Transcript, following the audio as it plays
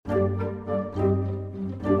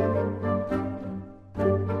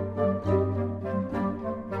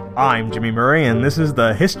I'm Jimmy Murray, and this is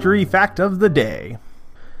the History Fact of the Day.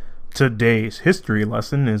 Today's history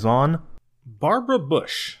lesson is on Barbara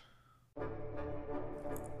Bush.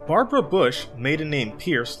 Barbara Bush, maiden name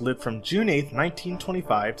Pierce, lived from June 8,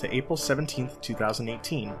 1925 to April 17,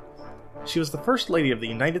 2018. She was the First Lady of the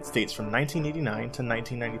United States from 1989 to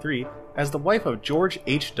 1993 as the wife of George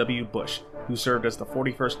H.W. Bush, who served as the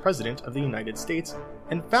 41st President of the United States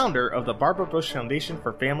and founder of the Barbara Bush Foundation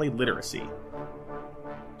for Family Literacy.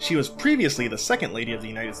 She was previously the Second Lady of the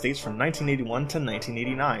United States from 1981 to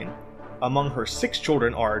 1989. Among her 6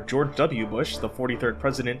 children are George W. Bush, the 43rd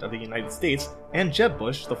President of the United States, and Jeb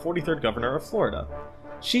Bush, the 43rd Governor of Florida.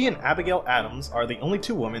 She and Abigail Adams are the only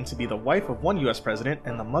 2 women to be the wife of one U.S. president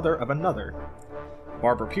and the mother of another.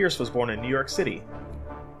 Barbara Pierce was born in New York City.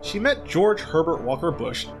 She met George Herbert Walker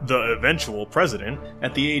Bush, the eventual president,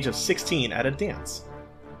 at the age of 16 at a dance.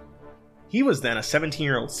 He was then a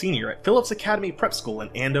 17-year-old senior at Phillips Academy Prep School in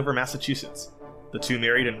Andover, Massachusetts. The 2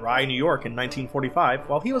 married in Rye, New York in 1945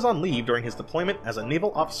 while he was on leave during his deployment as a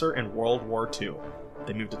naval officer in World War II.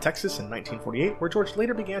 They moved to Texas in 1948, where George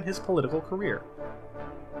later began his political career.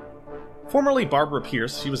 Formerly Barbara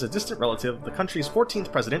Pierce, she was a distant relative of the country's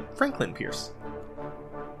 14th president, Franklin Pierce.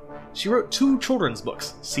 She wrote 2 children's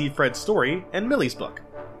books, See Fred's Story and Millie's Book.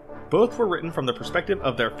 Both were written from the perspective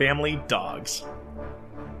of their family dogs.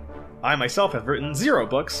 I myself have written 0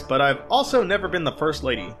 books, but I've also never been the First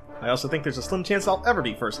Lady. I also think there's a slim chance I'll ever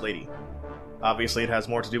be First Lady. Obviously, it has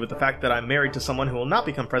more to do with the fact that I'm married to someone who will not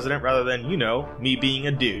become president rather than, me being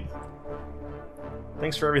a dude.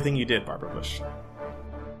 Thanks for everything you did, Barbara Bush.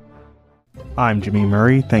 I'm Jimmy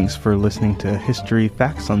Murray. Thanks for listening to History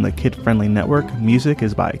Facts on the Kid Friendly Network. Music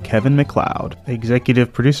is by Kevin MacLeod.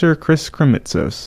 Executive producer Chris Kremitzos.